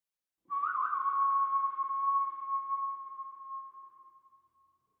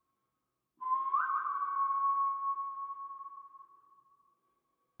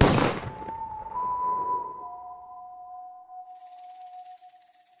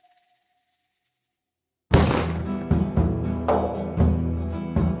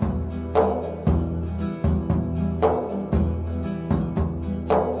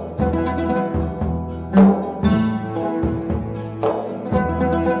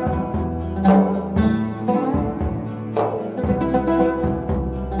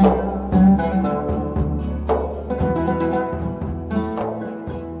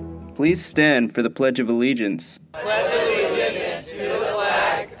please stand for the Pledge of Allegiance. Pledge allegiance to the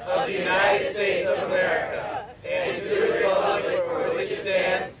flag of the United States of America and to the republic for which it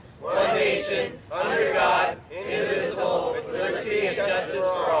stands, one nation, under God, indivisible, with liberty and justice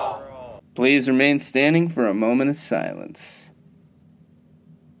for all. Please remain standing for a moment of silence.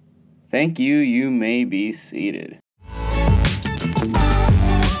 Thank you. You may be seated.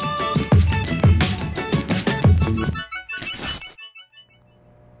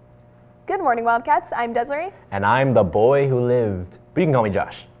 Good morning, Wildcats. I'm Desiree. And I'm the boy who lived. But you can call me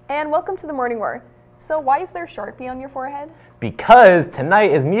Josh. And welcome to the Morning Roar. So why is there Sharpie on your forehead? Because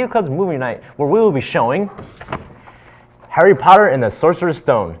tonight is Media Club's movie night, where we will be showing Harry Potter and the Sorcerer's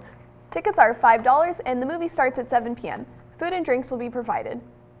Stone. Tickets are $5 and the movie starts at 7 p.m. Food and drinks will be provided.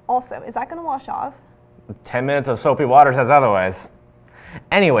 Also, is that going to wash off? 10 minutes of soapy water says otherwise.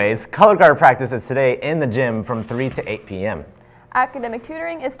 Anyways, color guard practice is today in the gym from 3 to 8 p.m. Academic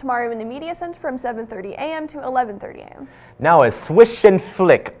tutoring is tomorrow in the Media Center from 7:30 a.m. to 11:30 a.m. Now a swish and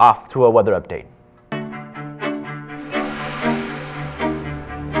flick off to a weather update.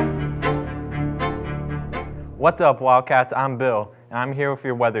 What's up, Wildcats? I'm Bill, and I'm here with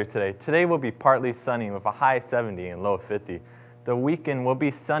your weather today. Today will be partly sunny with a high 70 and low 50. The weekend will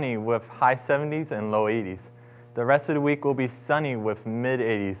be sunny with high 70s and low 80s. The rest of the week will be sunny with mid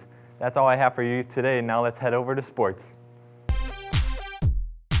 80s. That's all I have for you today. Now let's head over to sports.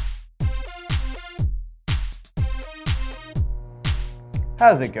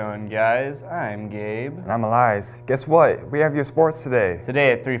 How's it going, guys? I'm Gabe. And I'm Elias. Guess what? We have your sports today.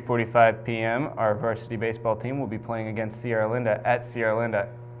 Today at 3:45 p.m., our varsity baseball team will be playing against Sierra Linda at Sierra Linda.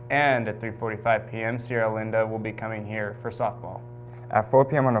 And at 3:45 p.m., Sierra Linda will be coming here for softball. At 4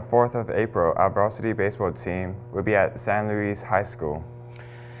 p.m. on the 4th of April, our varsity baseball team will be at San Luis High School.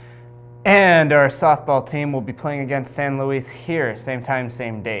 And our softball team will be playing against San Luis here, same time,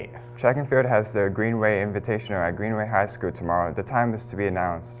 same date. Track and field has the Greenway Invitational at Greenway High School tomorrow. The time is to be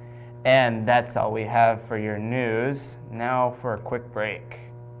announced. And that's all we have for your news. Now for a quick break.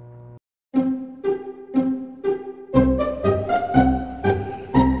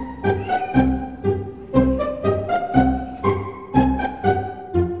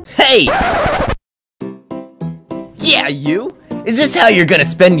 Hey! Yeah, you? Is this how you're gonna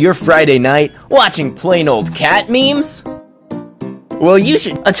spend your Friday night, watching plain old cat memes? Well, you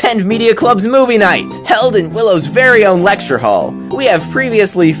should attend Media Club's movie night, held in Willow's very own lecture hall. We have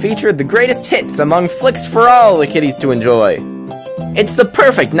previously featured the greatest hits among flicks for all the kiddies to enjoy. It's the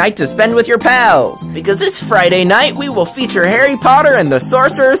perfect night to spend with your pals, because this Friday night we will feature Harry Potter and the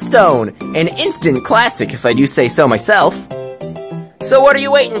Sorcerer's Stone, an instant classic if I do say so myself. So what are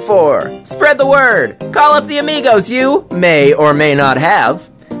you waiting for? Spread the word, call up the amigos you may or may not have,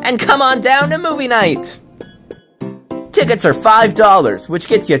 and come on down to movie night. Tickets are $5, which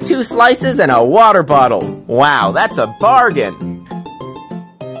gets you 2 slices and a water bottle. Wow, that's a bargain.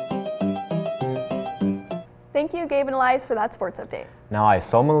 Thank you, Gabe and Elias, for that sports update. Now I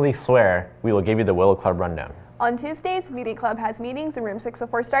solemnly swear we will give you the Willow Club rundown. On Tuesdays, Media Club has meetings in room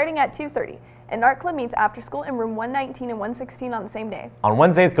 604 starting at 2:30, and Art Club meets after school in room 119 and 116 on the same day. On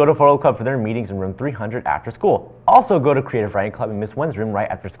Wednesdays, go to Photo Club for their meetings in room 300 after school. Also go to Creative Writing Club in Miss Wen's room right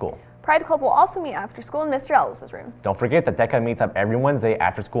after school. Pride Club will also meet after school in Mr. Ellis's room. Don't forget that DECA meets up every Wednesday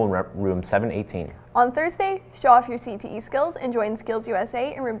after school in room 718. On Thursday, show off your CTE skills and join Skills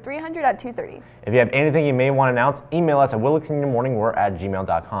USA in room 300 at 2:30. If you have anything you may want to announce, email us at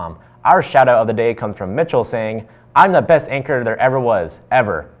willowkingdommorningroar@gmail.com. Our shout out of the day comes from Mitchell saying, "I'm the best anchor there ever was,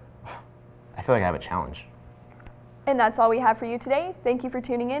 ever." I feel like I have a challenge. And that's all we have for you today. Thank you for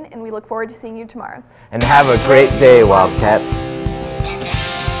tuning in, and we look forward to seeing you tomorrow. And have a great day, Wildcats.